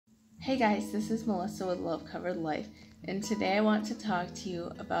Hey guys, this is Melissa with Love Covered Life, and today I want to talk to you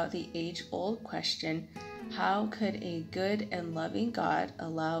about the age-old question, how could a good and loving God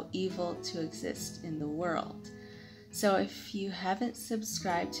allow evil to exist in the world? So if you haven't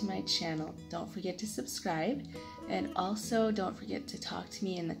subscribed to my channel, don't forget to subscribe, and also don't forget to talk to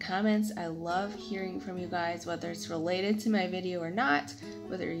me in the comments. I love hearing from you guys, whether it's related to my video or not,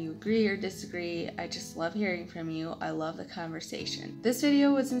 whether you agree or disagree. I just love hearing from you. I love the conversation. This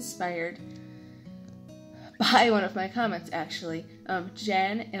video was inspired by one of my comments, actually.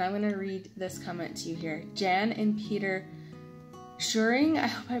 Jan, and I'm going to read this comment to you here. Jan and Peter Schuring, I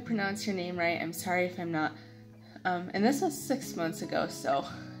hope I pronounced your name right. I'm sorry if I'm not. And this was 6 months ago, so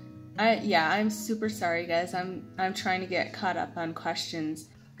I'm super sorry, guys. I'm trying to get caught up on questions.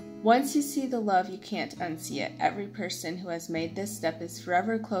 Once you see the love, you can't unsee it. Every person who has made this step is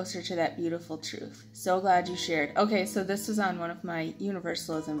forever closer to that beautiful truth. So glad you shared. Okay, so this was on one of my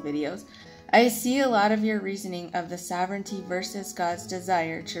universalism videos. I see a lot of your reasoning of the sovereignty versus God's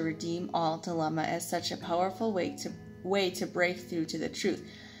desire to redeem all dilemma as such a powerful way to break through to the truth.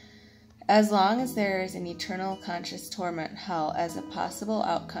 As long as there is an eternal conscious torment hell as a possible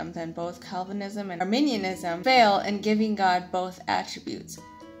outcome, then both Calvinism and Arminianism fail in giving God both attributes.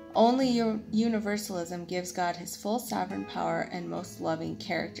 Only universalism gives God his full sovereign power and most loving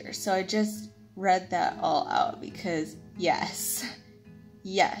character. So I just read that all out because yes,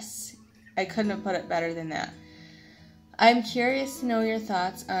 I couldn't have put it better than that. I'm curious to know your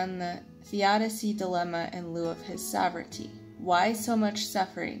thoughts on the theodicy dilemma in lieu of his sovereignty. Why so much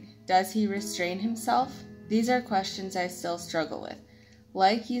suffering? Does he restrain himself? These are questions I still struggle with.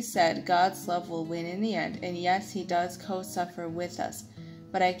 Like you said, God's love will win in the end, and yes, he does co-suffer with us,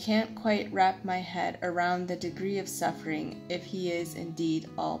 but I can't quite wrap my head around the degree of suffering if he is indeed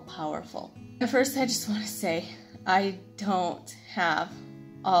all-powerful. First, I just want to say, I don't have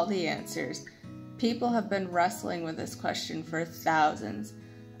all the answers. People have been wrestling with this question for thousands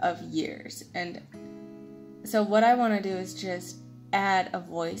of years, and so what I want to do is just add a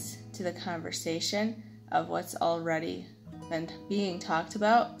voice to the conversation of what's already been being talked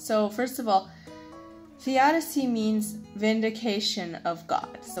about. So first of all, theodicy means vindication of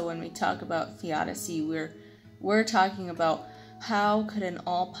God. So when we talk about theodicy, we're talking about how could an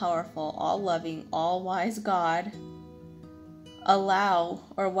all-powerful, all-loving, all-wise God allow,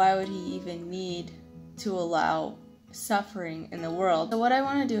 or why would he even need to allow suffering in the world? So what I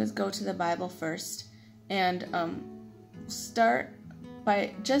want to do is go to the Bible first and start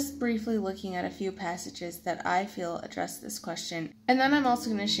by just briefly looking at a few passages that I feel address this question. And then I'm also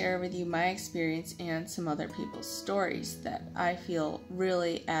going to share with you my experience and some other people's stories that I feel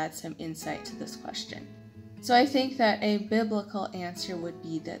really add some insight to this question. So I think that a biblical answer would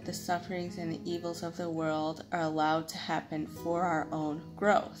be that the sufferings and the evils of the world are allowed to happen for our own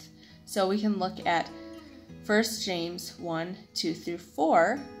growth. So we can look at 1 James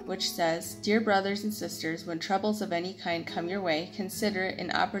 1:2-4, which says, Dear brothers and sisters, when troubles of any kind come your way, consider it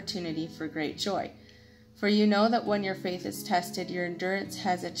an opportunity for great joy. For you know that when your faith is tested, your endurance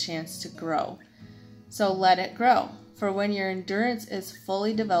has a chance to grow. So let it grow. For when your endurance is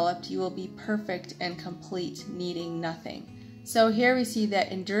fully developed, you will be perfect and complete, needing nothing. So here we see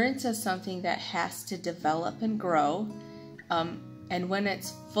that endurance is something that has to develop and grow. And when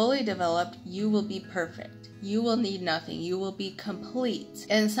it's fully developed, you will be perfect. You will need nothing. You will be complete.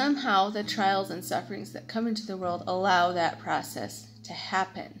 And somehow the trials and sufferings that come into the world allow that process to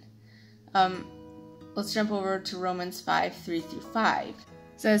happen. Let's jump over to Romans 5:3-5. It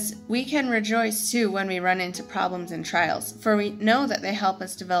says, We can rejoice too when we run into problems and trials, for we know that they help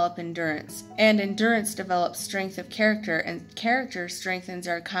us develop endurance. And endurance develops strength of character, and character strengthens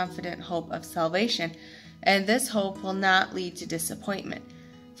our confident hope of salvation. And this hope will not lead to disappointment.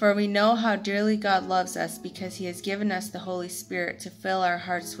 For we know how dearly God loves us because he has given us the Holy Spirit to fill our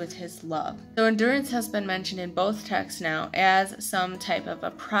hearts with his love. So endurance has been mentioned in both texts now as some type of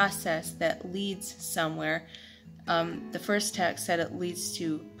a process that leads somewhere. The first text said it leads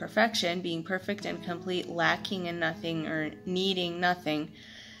to perfection, being perfect and complete, lacking in nothing or needing nothing.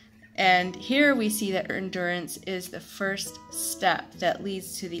 And here we see that endurance is the first step that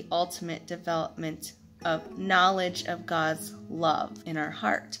leads to the ultimate development of knowledge of God's love in our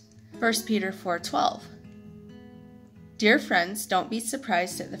heart. 1 Peter 4:12. Dear friends, don't be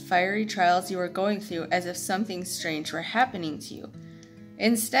surprised at the fiery trials you are going through as if something strange were happening to you.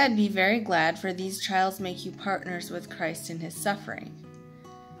 Instead, be very glad, for these trials make you partners with Christ in his suffering.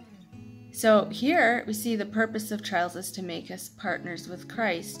 So here we see the purpose of trials is to make us partners with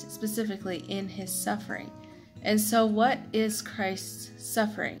Christ, specifically in his suffering. And so what is Christ's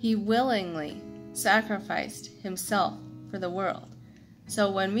suffering? He willingly sacrificed himself for the world. So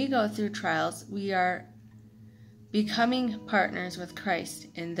when we go through trials, we are becoming partners with Christ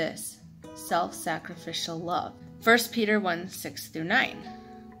in this self-sacrificial love. 1 Peter 1, 6-9.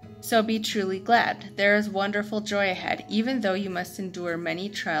 So be truly glad. There is wonderful joy ahead, even though you must endure many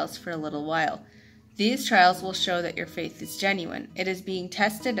trials for a little while. These trials will show that your faith is genuine. It is being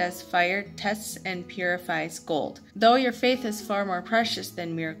tested as fire tests and purifies gold, though your faith is far more precious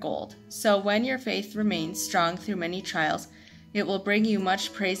than mere gold. So when your faith remains strong through many trials, it will bring you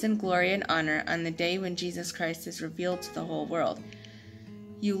much praise and glory and honor on the day when Jesus Christ is revealed to the whole world.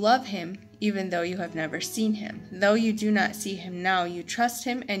 You love him, even though you have never seen him. Though you do not see him now, you trust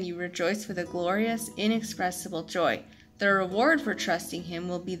him and you rejoice with a glorious, inexpressible joy. The reward for trusting him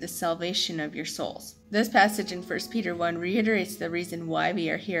will be the salvation of your souls. This passage in 1 Peter 1 reiterates the reason why we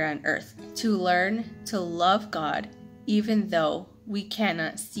are here on earth, to learn to love God even though we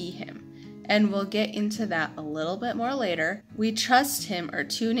cannot see him. And we'll get into that a little bit more later. We trust him or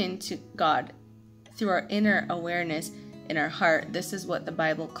tune into God through our inner awareness in our heart. This is what the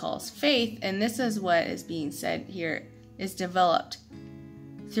Bible calls faith, and this is what is being said here is developed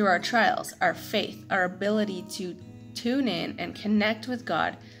through our trials, our faith, our ability to tune in and connect with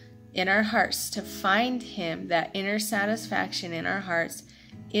God in our hearts, to find him, that inner satisfaction in our hearts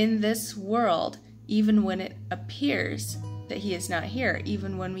in this world, even when it appears that he is not here,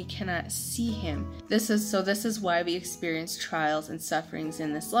 even when we cannot see him. This is why we experience trials and sufferings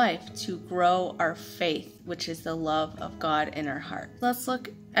in this life, to grow our faith, which is the love of God in our heart. Let's look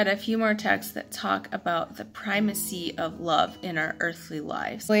at a few more texts that talk about the primacy of love in our earthly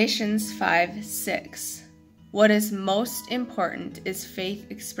lives. Galatians 5:6. What is most important is faith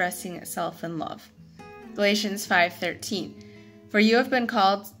expressing itself in love. Galatians 5:13. For you have been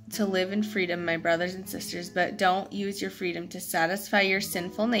called to live in freedom, my brothers and sisters, but don't use your freedom to satisfy your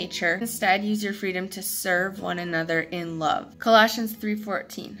sinful nature. Instead, use your freedom to serve one another in love. Colossians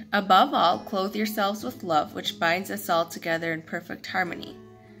 3:14. Above all, clothe yourselves with love, which binds us all together in perfect harmony.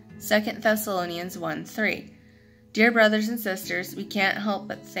 2 Thessalonians 1:3. Dear brothers and sisters, we can't help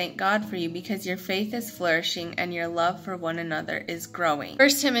but thank God for you because your faith is flourishing and your love for one another is growing.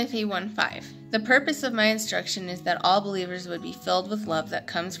 1 Timothy 1:5. The purpose of my instruction is that all believers would be filled with love that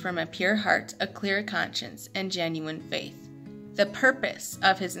comes from a pure heart, a clear conscience, and genuine faith. The purpose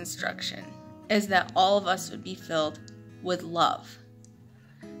of his instruction is that all of us would be filled with love.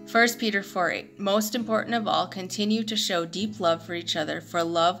 1 Peter 4:8. Most important of all, continue to show deep love for each other, for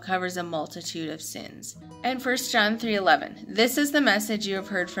love covers a multitude of sins. And 1 John 3:11. This is the message you have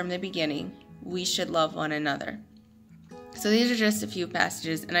heard from the beginning. We should love one another. So these are just a few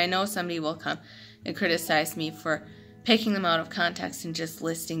passages, and I know somebody will come and criticize me for picking them out of context and just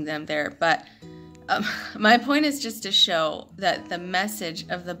listing them there, but my point is just to show that the message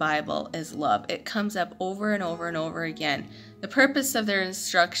of the Bible is love. It comes up over and over and over again. The purpose of their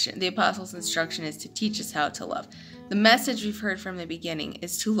instruction, the apostles' instruction, is to teach us how to love. The message we've heard from the beginning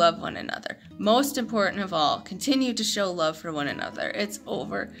is to love one another. Most important of all, continue to show love for one another. It's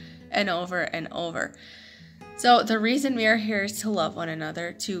over and over and over. So the reason we are here is to love one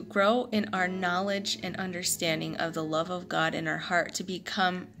another, to grow in our knowledge and understanding of the love of God in our heart, to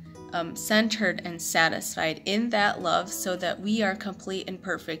become centered and satisfied in that love so that we are complete and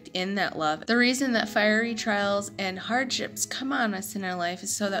perfect in that love. The reason that fiery trials and hardships come on us in our life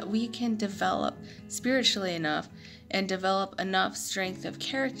is so that we can develop spiritually enough and develop enough strength of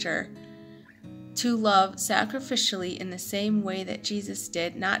character to love sacrificially in the same way that Jesus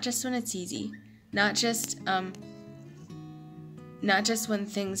did, not just when it's easy, not just when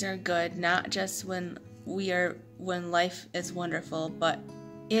things are good, not just when life is wonderful, but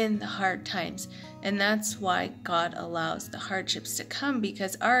in the hard times. And that's why God allows the hardships to come,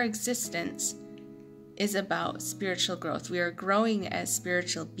 because our existence is about spiritual growth. We are growing as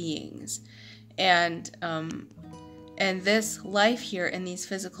spiritual beings. And this life here in these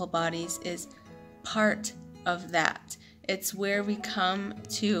physical bodies is part of that. It's where we come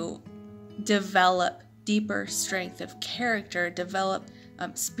to develop deeper strength of character, develop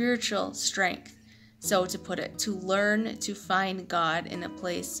spiritual strength. So to put it, to learn to find God in a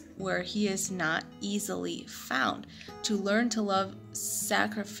place where he is not easily found, to learn to love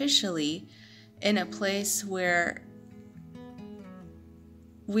sacrificially in a place where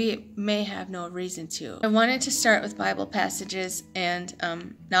we may have no reason to. I wanted to start with Bible passages, and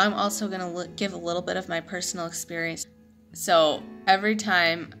now I'm also going to give a little bit of my personal experience. So every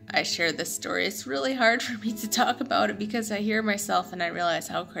time I share this story, it's really hard for me to talk about it because I hear myself and I realize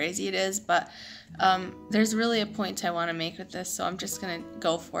how crazy it is, but there's really a point I want to make with this, so I'm just going to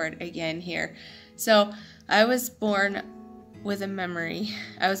go for it again here. So I was born with a memory.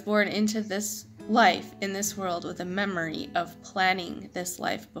 I was born into this life in this world with a memory of planning this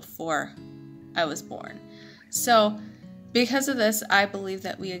life before I was born. So because of this, I believe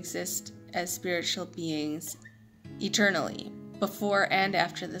that we exist as spiritual beings eternally, before and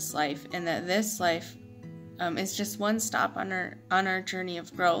after this life, and that this life is just one stop on our journey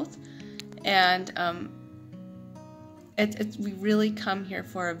of growth. And we really come here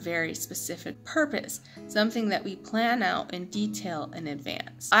for a very specific purpose, something that we plan out in detail in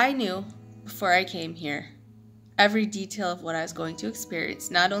advance. I knew before I came here every detail of what I was going to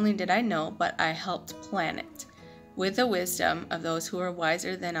experience. Not only did I know, but I helped plan it with the wisdom of those who are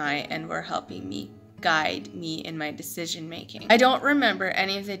wiser than I and were helping me, guide me in my decision making. I don't remember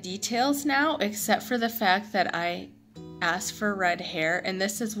any of the details now, except for the fact that I asked for red hair, and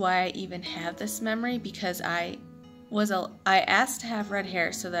this is why I even have this memory, because I asked to have red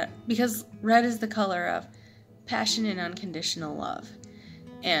hair because red is the color of passion and unconditional love,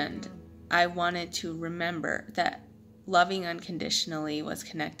 and I wanted to remember that loving unconditionally was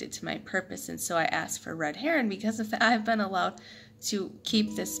connected to my purpose, and so I asked for red hair, and because of that, I've been allowed to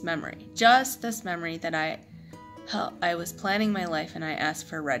keep this memory, just this memory that I was planning my life and I asked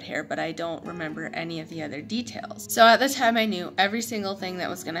for red hair, but I don't remember any of the other details. So at the time, I knew every single thing that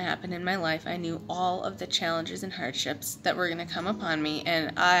was going to happen in my life. I knew all of the challenges and hardships that were going to come upon me,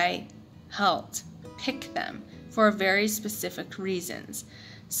 and I helped pick them for very specific reasons,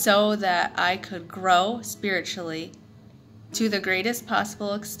 so that I could grow spiritually to the greatest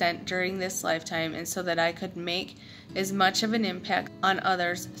possible extent during this lifetime, and so that I could make as much of an impact on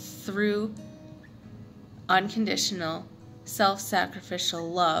others through unconditional,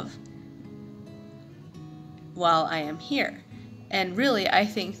 self-sacrificial love while I am here. And really, I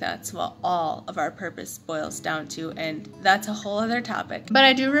think that's what all of our purpose boils down to, and that's a whole other topic. But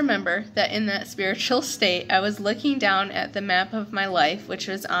I do remember that in that spiritual state, I was looking down at the map of my life, which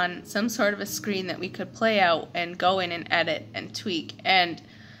was on some sort of a screen that we could play out and go in and edit and tweak, and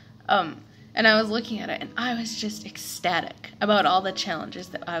I was looking at it, and I was just ecstatic about all the challenges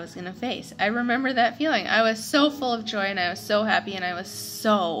that I was going to face. I remember that feeling. I was so full of joy, and I was so happy, and I was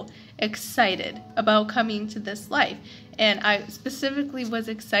so excited about coming to this life. And I specifically was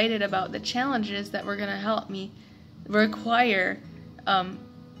excited about the challenges that were going to help me require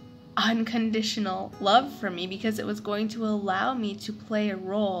unconditional love from me, because it was going to allow me to play a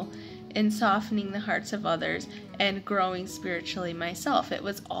role in softening the hearts of others and growing spiritually myself. It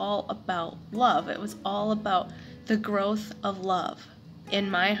was all about love. It was all about the growth of love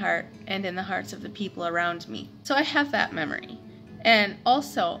in my heart and in the hearts of the people around me. So I have that memory. And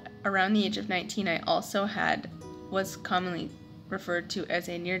also, around the age of 19, I also had what's commonly referred to as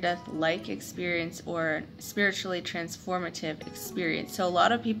a near-death-like experience, or spiritually transformative experience. So a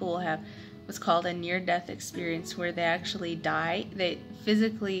lot of people will have what's called a near-death experience, where they actually die. They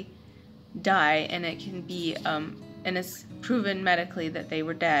physically die, and it can be and it's proven medically that they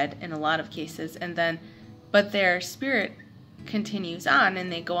were dead in a lot of cases, but their spirit continues on,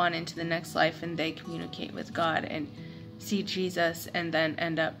 and they go on into the next life, and they communicate with God and see Jesus, and then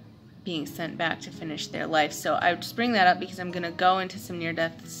end up being sent back to finish their life. So I just bring that up because I'm going to go into some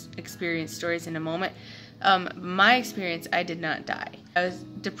near-death experience stories in a moment. My experience, I did not die. I was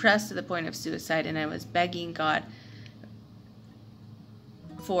depressed to the point of suicide, and I was begging God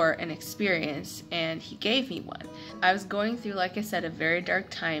for an experience, and He gave me one. I was going through, like I said, a very dark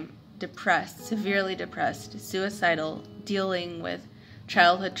time, depressed, severely depressed, suicidal, dealing with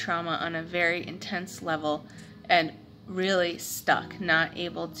childhood trauma on a very intense level, and really stuck, not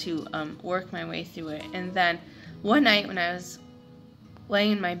able to work my way through it. And then one night when I was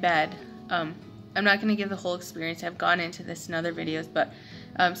laying in my bed, I'm not going to give the whole experience. I've gone into this in other videos, but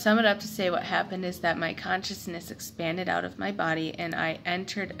sum it up to say what happened is that my consciousness expanded out of my body, and I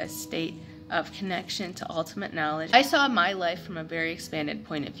entered a state of connection to ultimate knowledge. I saw my life from a very expanded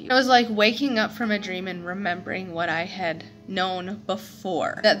point of view. It was like waking up from a dream and remembering what I had known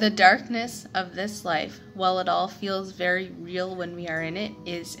before. That the darkness of this life, while it all feels very real when we are in it,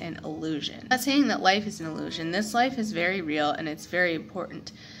 is an illusion. I'm not saying that life is an illusion. This life is very real, and it's very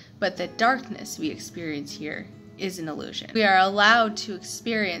important. But the darkness we experience here is an illusion. We are allowed to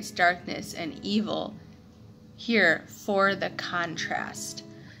experience darkness and evil here for the contrast,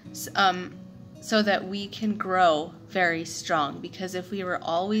 so that we can grow very strong. Because if we were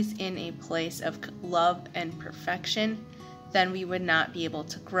always in a place of love and perfection, then we would not be able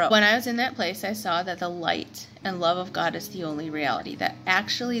to grow. When I was in that place, I saw that the light and love of God is the only reality, that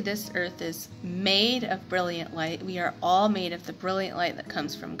actually this earth is made of brilliant light. We are all made of the brilliant light that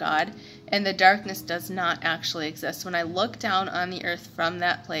comes from God, and the darkness does not actually exist. When I looked down on the earth from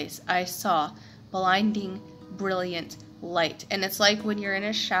that place, I saw blinding, brilliant light. And it's like when you're in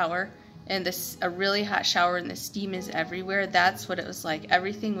a shower and a really hot shower and the steam is everywhere. That's what it was like.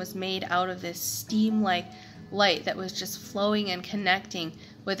 Everything was made out of this steam-like light that was just flowing and connecting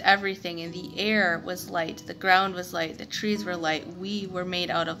with everything, and the air was light, the ground was light, the trees were light. We were made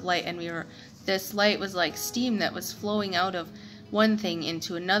out of light, and this light was like steam that was flowing out of one thing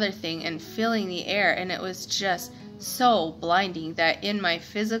into another thing and filling the air, and it was just so blinding that in my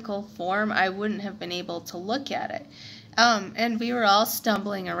physical form I wouldn't have been able to look at it. And we were all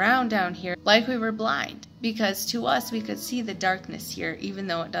stumbling around down here like we were blind, because to us we could see the darkness here even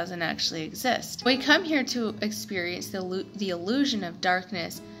though it doesn't actually exist. We come here to experience the illusion of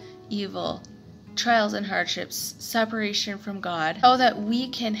darkness, evil, trials and hardships, separation from God, so that we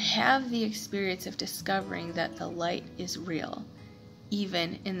can have the experience of discovering that the light is real,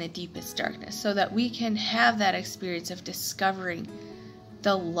 even in the deepest darkness, so that we can have that experience of discovering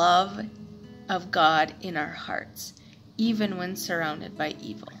the love of God in our hearts, even when surrounded by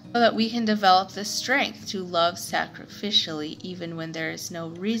evil, so that we can develop the strength to love sacrificially even when there is no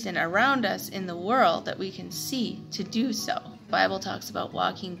reason around us in the world that we can see to do so. The Bible talks about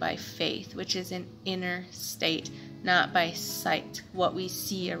walking by faith, which is an inner state, not by sight, what we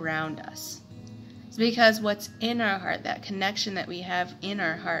see around us. It's because what's in our heart, that connection that we have in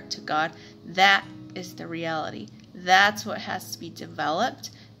our heart to God, that is the reality. That's what has to be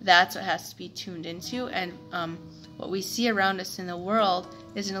developed. That's what has to be tuned into. And what we see around us in the world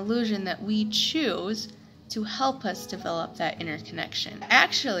is an illusion that we choose to help us develop that inner connection.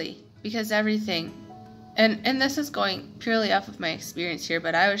 Actually, because everything, and this is going purely off of my experience here,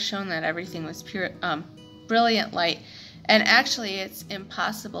 but I was shown that everything was pure, brilliant light. And actually, it's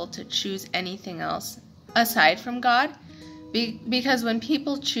impossible to choose anything else aside from God, because when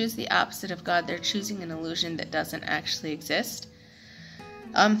people choose the opposite of God, they're choosing an illusion that doesn't actually exist.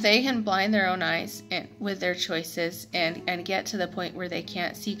 They can blind their own eyes with their choices and get to the point where they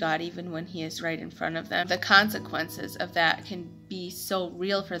can't see God even when He is right in front of them. The consequences of that can be so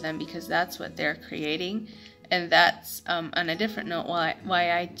real for them because that's what they're creating. And that's, on a different note,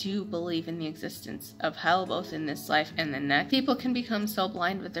 why I do believe in the existence of hell, both in this life and the next. People can become so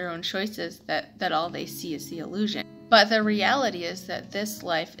blind with their own choices that all they see is the illusion. But the reality is that this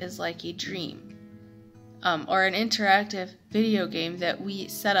life is like a dream. Or an interactive video game that we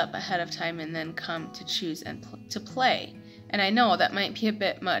set up ahead of time and then come to choose and to play. And I know that might be a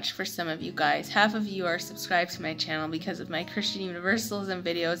bit much for some of you guys. Half of you are subscribed to my channel because of my Christian Universalism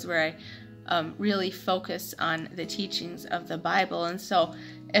videos where I really focus on the teachings of the Bible. And so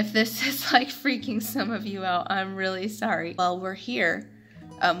if this is like freaking some of you out, I'm really sorry. While we're here,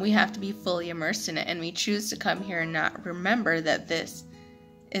 we have to be fully immersed in it, and we choose to come here and not remember that this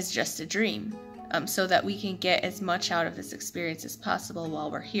is just a dream. So that we can get as much out of this experience as possible while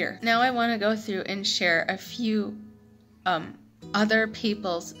we're here. Now I want to go through and share a few other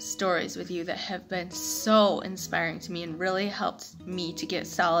people's stories with you that have been so inspiring to me and really helped me to get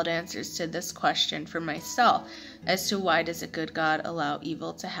solid answers to this question for myself as to why does a good God allow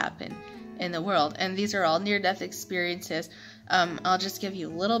evil to happen in the world. And these are all near-death experiences. I'll just give you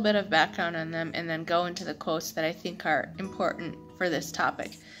a little bit of background on them and then go into the quotes that I think are important for this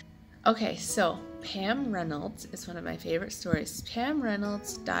topic. Okay, so Pam Reynolds is one of my favorite stories. Pam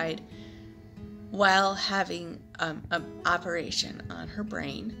Reynolds died while having an operation on her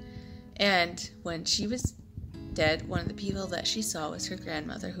brain, and when she was dead, one of the people that she saw was her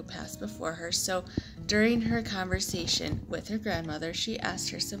grandmother who passed before her. So during her conversation with her grandmother, she asked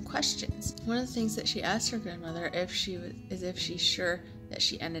her some questions. One of the things that she asked her grandmother if she's sure that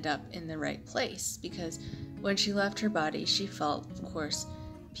she ended up in the right place, because when she left her body, she felt, of course,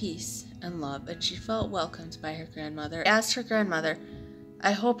 peace and love, and she felt welcomed by her grandmother. She asked her grandmother,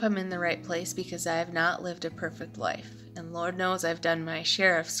 I hope I'm in the right place because I have not lived a perfect life, and Lord knows I've done my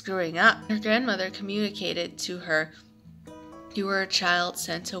share of screwing up. Her grandmother communicated to her, you were a child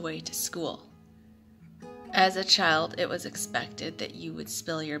sent away to school. As a child, it was expected that you would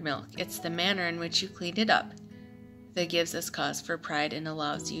spill your milk. It's the manner in which you cleaned it up that gives us cause for pride and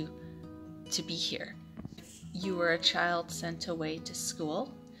allows you to be here. You were a child sent away to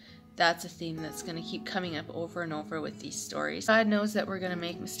school. That's a theme that's going to keep coming up over and over with these stories. God knows that we're going to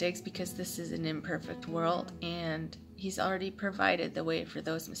make mistakes because this is an imperfect world, and He's already provided the way for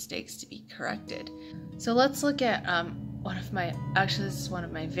those mistakes to be corrected. So let's look at this is one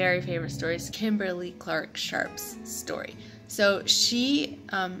of my very favorite stories, Kimberly Clark-Sharp's story. So she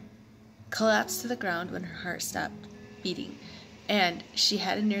collapsed to the ground when her heart stopped beating, and she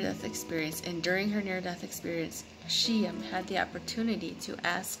had a near-death experience, and during her near-death experience, she had the opportunity to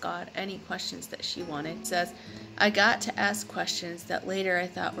ask God any questions that she wanted. It says, I got to ask questions that later I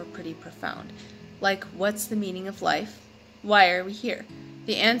thought were pretty profound. Like, what's the meaning of life? Why are we here?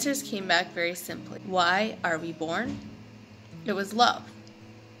 The answers came back very simply. Why are we born? It was love.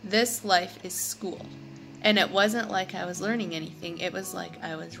 This life is school. And it wasn't like I was learning anything, it was like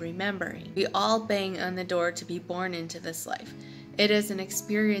I was remembering. We all bang on the door to be born into this life. It is an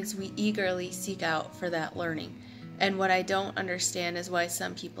experience we eagerly seek out for that learning. And what I don't understand is why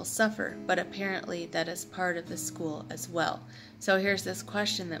some people suffer, but apparently that is part of the school as well. So here's this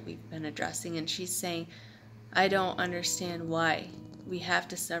question that we've been addressing, and she's saying, I don't understand why we have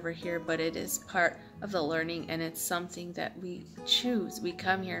to suffer here, but it is part of the learning, and it's something that we choose. We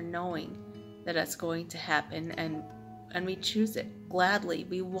come here knowing that it's going to happen, and we choose it gladly.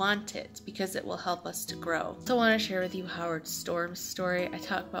 We want it because it will help us to grow. So I want to share with you Howard Storm's story. I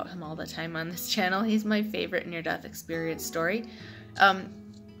talk about him all the time on this channel. He's my favorite near-death experience story.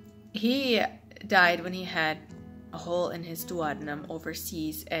 He died when he had a hole in his duodenum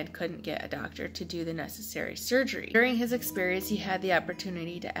overseas and couldn't get a doctor to do the necessary surgery. During his experience, he had the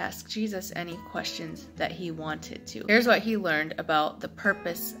opportunity to ask Jesus any questions that he wanted to. Here's what he learned about the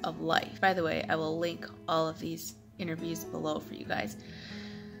purpose of life. By the way, I will link all of these interviews below for you guys.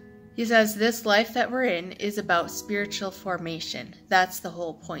 He says, this life that we're in is about spiritual formation. That's the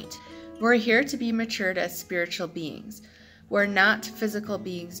whole point. We're here to be matured as spiritual beings. We're not physical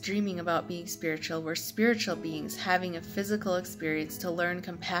beings dreaming about being spiritual. We're spiritual beings having a physical experience to learn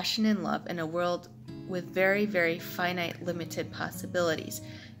compassion and love in a world with very, very finite, limited possibilities.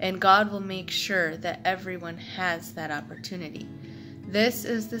 And God will make sure that everyone has that opportunity. This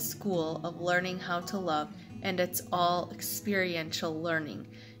is the school of learning how to love, and it's all experiential learning.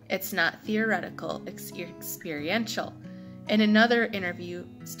 It's not theoretical, it's experiential. In another interview,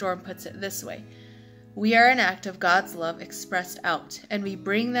 Storm puts it this way. We are an act of God's love expressed out, and we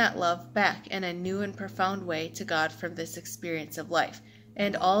bring that love back in a new and profound way to God from this experience of life.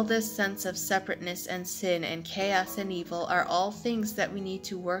 And all this sense of separateness and sin and chaos and evil are all things that we need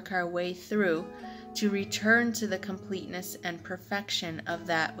to work our way through to return to the completeness and perfection of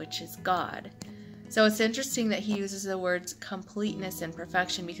that which is God. So it's interesting that he uses the words completeness and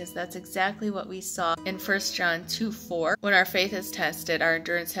perfection, because that's exactly what we saw in 1 John 2:4. When our faith is tested, our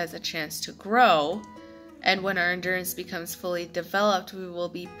endurance has a chance to grow. And when our endurance becomes fully developed, we will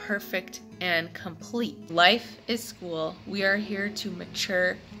be perfect and complete. Life is school. We are here to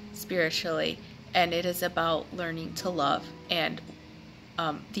mature spiritually, and it is about learning to love. And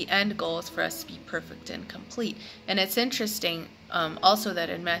the end goal is for us to be perfect and complete. And it's interesting also that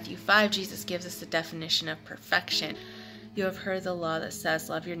in Matthew 5, Jesus gives us a definition of perfection. You have heard the law that says,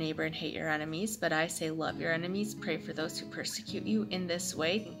 love your neighbor and hate your enemies. But I say, love your enemies, pray for those who persecute you. In this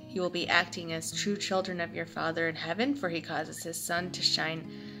way, you will be acting as true children of your Father in heaven, for he causes his sun to shine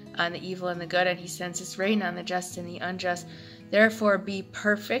on the evil and the good, and he sends his rain on the just and the unjust. Therefore, be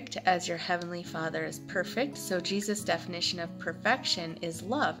perfect as your heavenly Father is perfect. So Jesus' definition of perfection is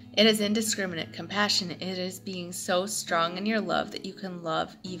love. It is indiscriminate compassion. It is being so strong in your love that you can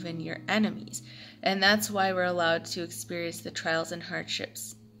love even your enemies. And that's why we're allowed to experience the trials and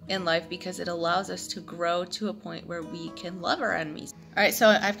hardships in life, because it allows us to grow to a point where we can love our enemies. All right, so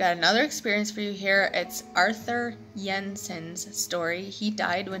I've got another experience for you here. It's Arthur Jensen's story. He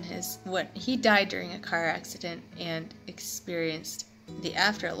died he died during a car accident and experienced the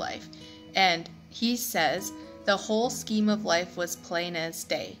afterlife. And he says, the whole scheme of life was plain as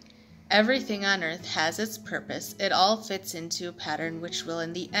day. Everything on earth has its purpose. It all fits into a pattern which will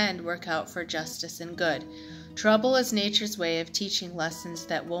in the end work out for justice and good. Trouble is nature's way of teaching lessons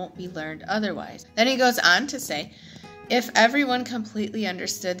that won't be learned otherwise. Then he goes on to say, if everyone completely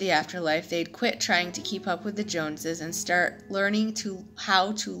understood the afterlife, they'd quit trying to keep up with the Joneses and start learning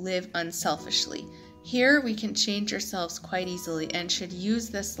how to live unselfishly. Here we can change ourselves quite easily and should use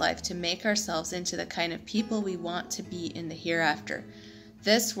this life to make ourselves into the kind of people we want to be in the hereafter.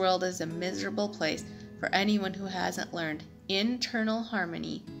 This world is a miserable place for anyone who hasn't learned internal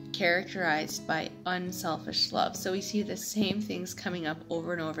harmony characterized by unselfish love. So we see the same things coming up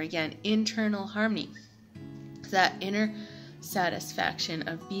over and over again. Internal harmony, that inner satisfaction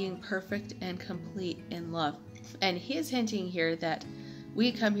of being perfect and complete in love. And he is hinting here that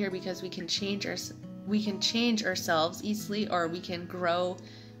we come here because we can change ourselves easily, or we can grow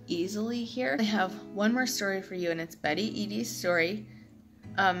easily here. I have one more story for you, and it's Betty Eadie's story.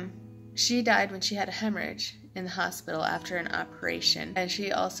 She died when she had a hemorrhage in the hospital after an operation, and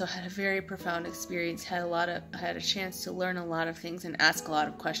she also had a very profound experience, had a chance to learn a lot of things and ask a lot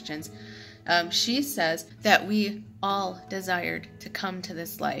of questions. She says that we all desired to come to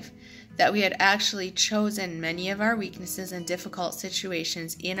this life, that we had actually chosen many of our weaknesses and difficult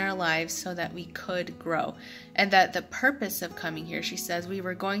situations in our lives so that we could grow, and that the purpose of coming here, she says, we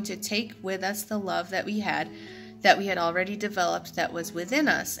were going to take with us the love that we had, that we had already developed that was within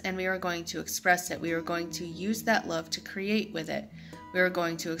us, and we were going to express it. We were going to use that love to create with it. We were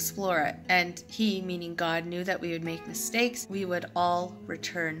going to explore it. And He, meaning God, knew that we would make mistakes. We would all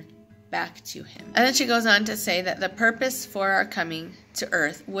return back to Him. And then she goes on to say that the purpose for our coming to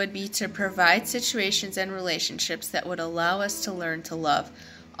earth would be to provide situations and relationships that would allow us to learn to love.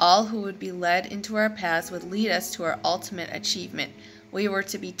 All who would be led into our paths would lead us to our ultimate achievement. We were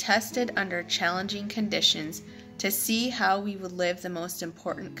to be tested under challenging conditions to see how we would live the most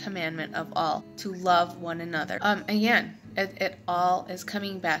important commandment of all, to love one another. Again, it all is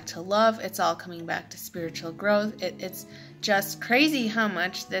coming back to love. It's all coming back to spiritual growth. It's just crazy how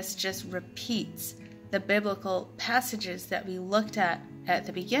much this just repeats the biblical passages that we looked at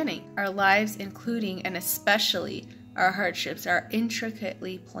the beginning. Our lives, including and especially our hardships, are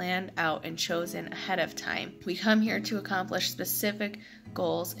intricately planned out and chosen ahead of time. We come here to accomplish specific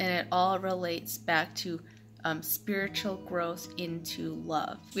goals, and it all relates back to spiritual growth into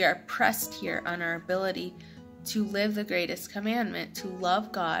love. We are pressed here on our ability to live the greatest commandment, to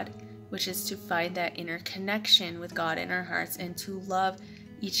love God, which is to find that inner connection with God in our hearts, and to love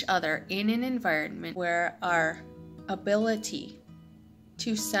each other in an environment where our ability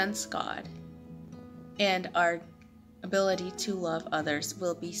to sense God and our ability to love others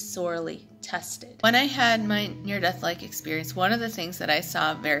will be sorely tested. When I had my near-death-like experience, one of the things that I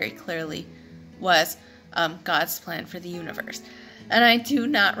saw very clearly was God's plan for the universe. And I do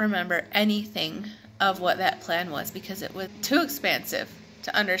not remember anything of what that plan was because it was too expansive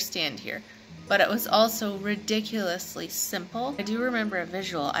to understand here. But it was also ridiculously simple. I do remember a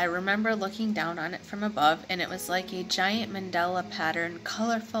visual. I remember looking down on it from above, and it was like a giant mandala pattern,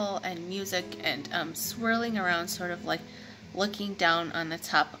 colorful and music, and swirling around, sort of like looking down on the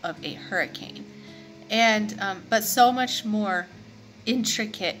top of a hurricane. And but so much more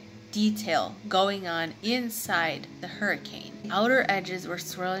intricate detail going on inside the hurricane. The outer edges were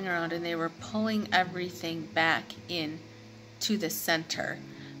swirling around, and they were pulling everything back in to the center.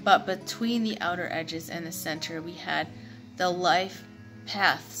 But between the outer edges and the center, we had the life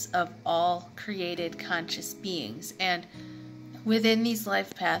paths of all created conscious beings. And within these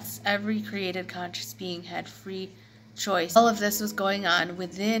life paths, every created conscious being had free choice. All of this was going on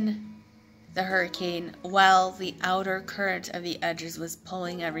within the hurricane, while the outer current of the edges was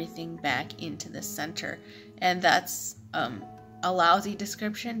pulling everything back into the center. And that's a lousy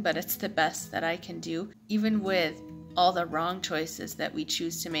description, but it's the best that I can do, even with all the wrong choices that we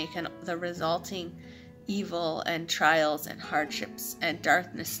choose to make and the resulting evil and trials and hardships and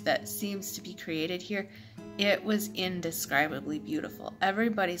darkness that seems to be created here. It was indescribably beautiful.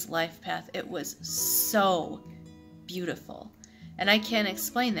 Everybody's life path, it was so beautiful. And I can't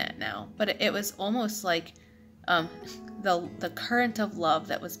explain that now, but it was almost like the current of love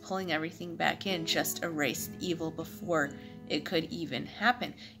that was pulling everything back in just erased evil before it could even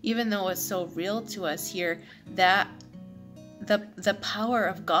happen. Even though it's so real to us here, that the power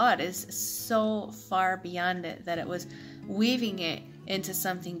of God is so far beyond it that it was weaving it into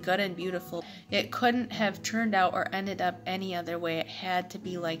something good and beautiful. It couldn't have turned out or ended up any other way. It had to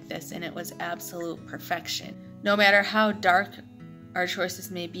be like this, and it was absolute perfection. No matter how dark our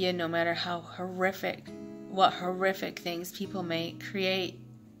choices may be, and no matter how horrific things people may create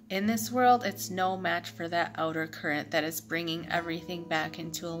in this world, it's no match for that outer current that is bringing everything back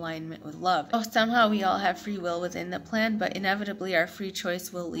into alignment with love. Oh, somehow we all have free will within the plan, but inevitably our free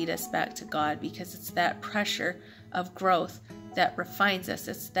choice will lead us back to God, because it's that pressure of growth that refines us.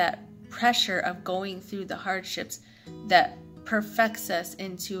 It's that pressure of going through the hardships that perfects us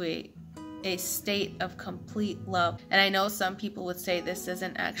into a state of complete love. And I know some people would say this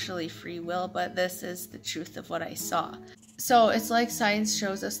isn't actually free will, but this is the truth of what I saw. So it's like science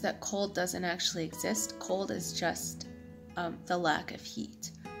shows us that cold doesn't actually exist. Cold is just the lack of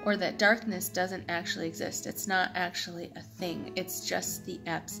heat. Or that darkness doesn't actually exist. It's not actually a thing. It's just the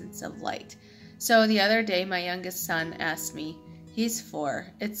absence of light. So the other day, my youngest son asked me, he's 4.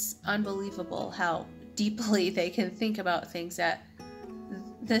 It's unbelievable how deeply they can think about things at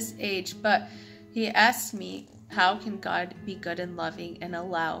this age. But he asked me, how can God be good and loving and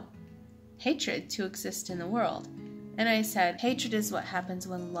allow hatred to exist in the world? And I said, hatred is what happens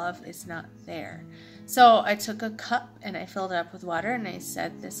when love is not there. So I took a cup and I filled it up with water, and I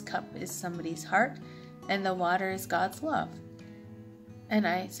said, this cup is somebody's heart and the water is God's love. And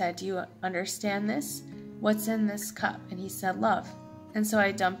I said, do you understand this? What's in this cup? And he said, love. And so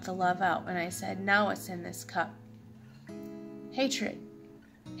I dumped the love out, and I said, now what's in this cup? Hatred.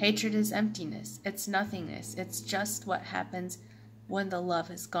 Hatred is emptiness. It's nothingness. It's just what happens when the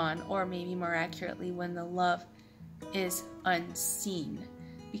love is gone, or maybe more accurately, when the love is unseen,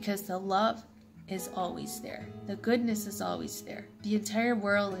 because the love is always there. The goodness is always there. The entire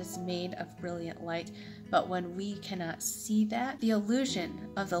world is made of brilliant light, but when we cannot see that, the illusion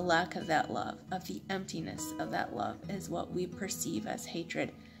of the lack of that love, of the emptiness of that love, is what we perceive as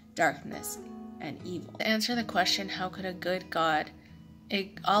hatred, darkness, and evil. To answer the question, how could a good God,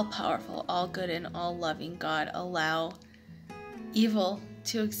 a all-powerful, all-good, and all-loving God allow evil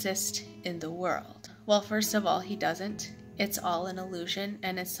to exist in the world? Well, first of all, he doesn't. It's all an illusion,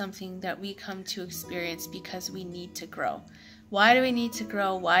 and it's something that we come to experience because we need to grow. Why do we need to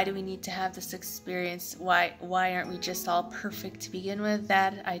grow? Why do we need to have this experience? Why aren't we just all perfect to begin with?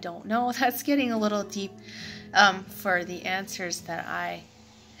 That I don't know. That's getting a little deep for the answers that I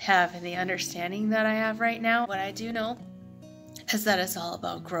have and the understanding that I have right now. What I do know is that it's all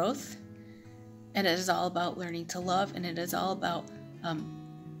about growth, and it is all about learning to love, and it is all about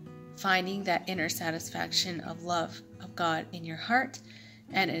finding that inner satisfaction of love of God in your heart,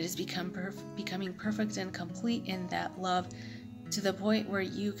 and it is becoming perfect and complete in that love, to the point where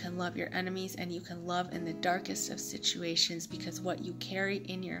you can love your enemies and you can love in the darkest of situations, because what you carry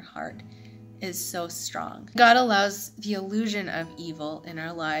in your heart is so strong. God allows the illusion of evil in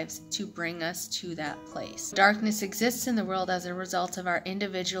our lives to bring us to that place. Darkness exists in the world as a result of our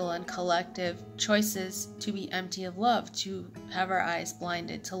individual and collective choices to be empty of love, to have our eyes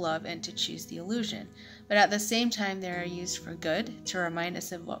blinded to love, and to choose the illusion. But at the same time, they are used for good, to remind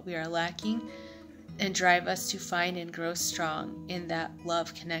us of what we are lacking and drive us to find and grow strong in that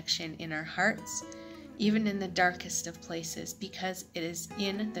love connection in our hearts, even in the darkest of places, because it is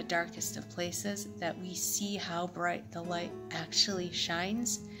in the darkest of places that we see how bright the light actually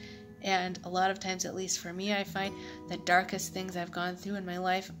shines. And a lot of times, at least for me, I find the darkest things I've gone through in my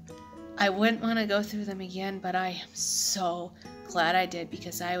life, I wouldn't want to go through them again, but I am so glad I did,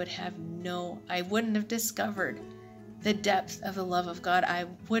 because I wouldn't have discovered the depth of the love of God. I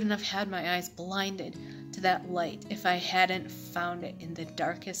wouldn't have had my eyes blinded to that light if I hadn't found it in the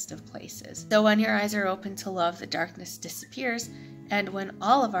darkest of places. So when your eyes are open to love, the darkness disappears, and when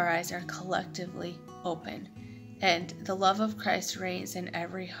all of our eyes are collectively open and the love of Christ reigns in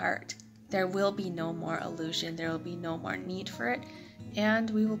every heart, there will be no more illusion, there will be no more need for it, and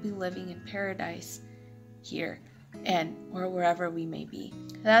we will be living in paradise here or wherever we may be.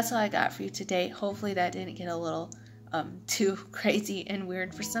 That's all I got for you today. Hopefully that didn't get a little too crazy and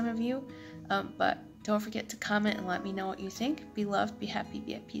weird for some of you, but don't forget to comment and let me know what you think. Be loved, be happy,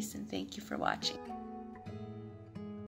 be at peace, and thank you for watching.